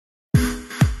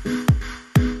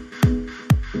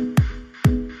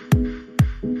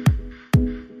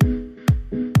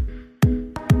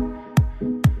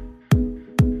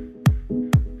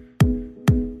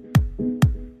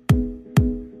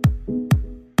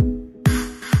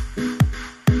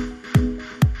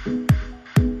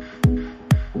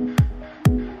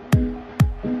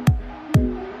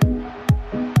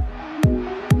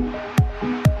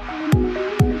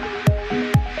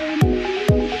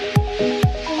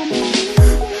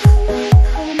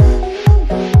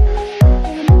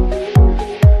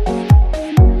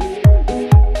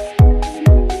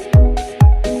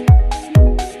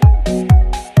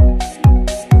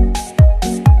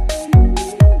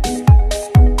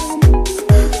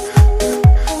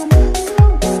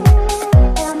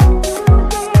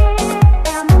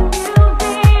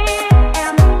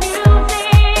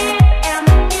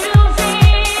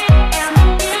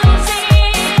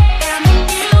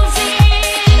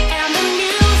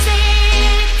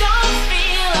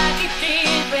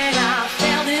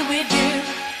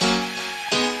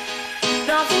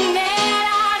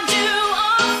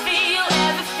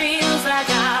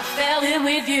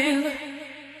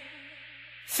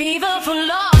Fever for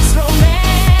lost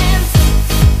romance.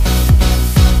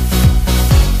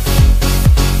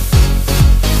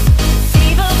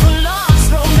 Fever for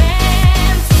lost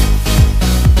romance.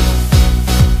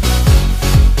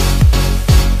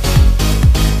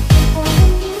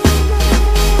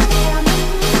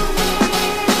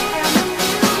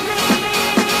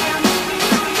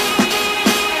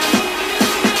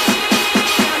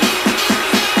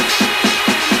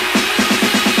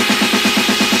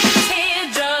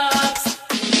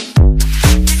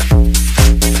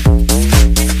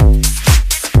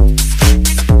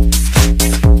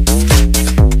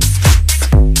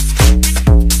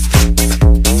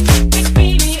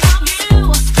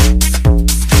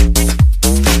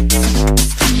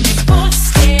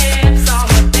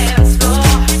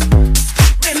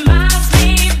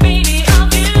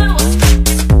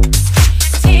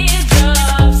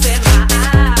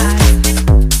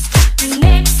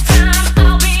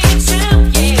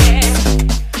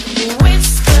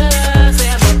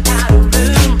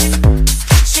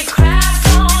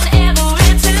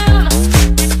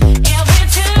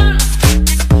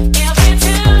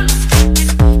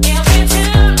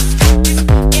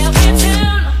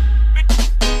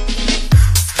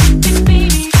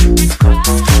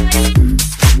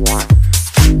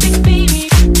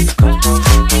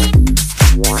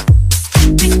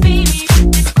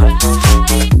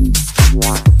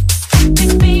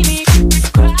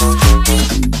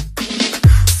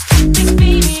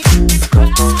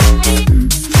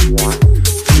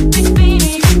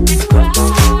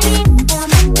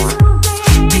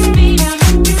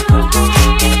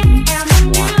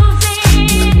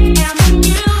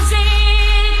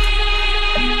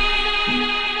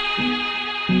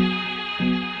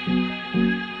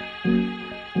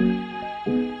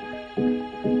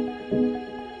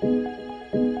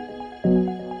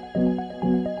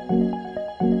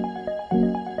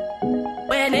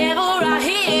 Whenever I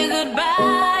hear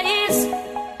goodbyes,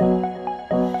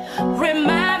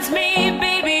 reminds me,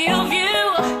 baby, of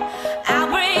you. I'll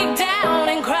break down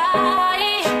and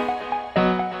cry.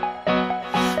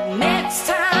 Next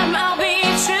time I'll be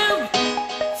true.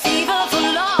 Fever for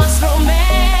lost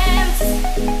romance.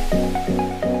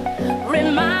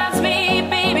 Reminds me,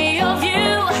 baby, of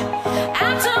you.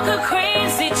 I took a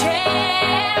crazy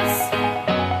chance.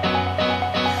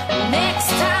 Next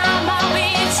time I'll be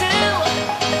true.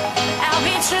 I'll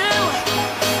be true.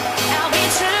 I'll be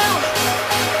true.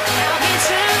 I'll be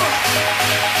true.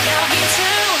 I'll be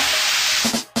true.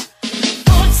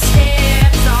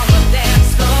 Footsteps on the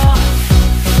dance floor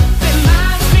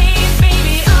reminds me,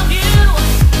 baby, of you.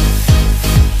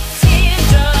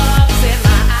 Teardrops in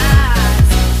my eyes.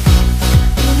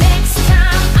 Next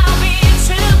time I'll be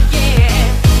true, yeah.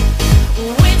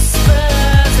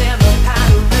 Whispers in the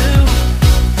powder room.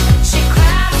 She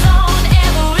cries on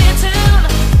every tune.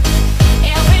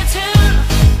 Every tune,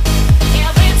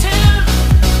 every tune, every tune,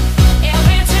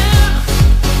 every tune,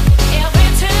 every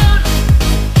tune,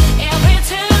 every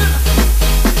tune, every tune,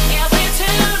 every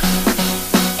tune,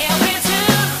 every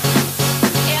tune,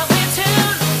 every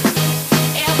tune,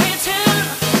 every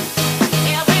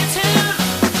tune,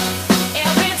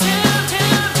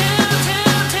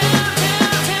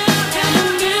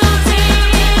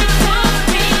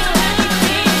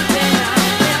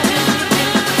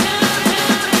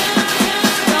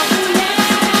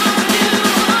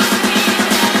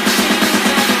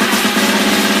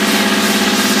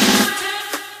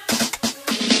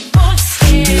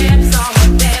 footsteps on the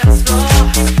dance floor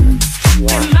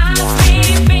reminds me,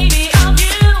 baby, of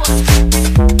you.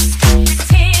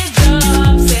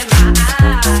 Teardrops in my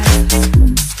eyes.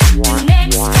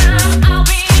 Next time I'll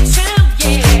be true,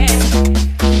 yeah.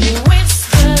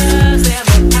 Whispers in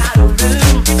the powder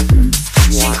room.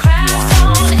 She cries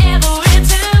on every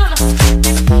tune.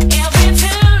 Every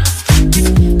tune,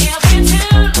 every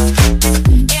tune,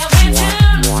 every tune,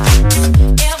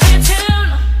 every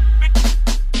tune.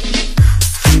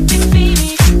 Big baby,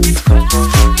 cry.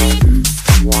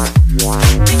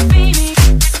 Big baby,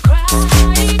 cry.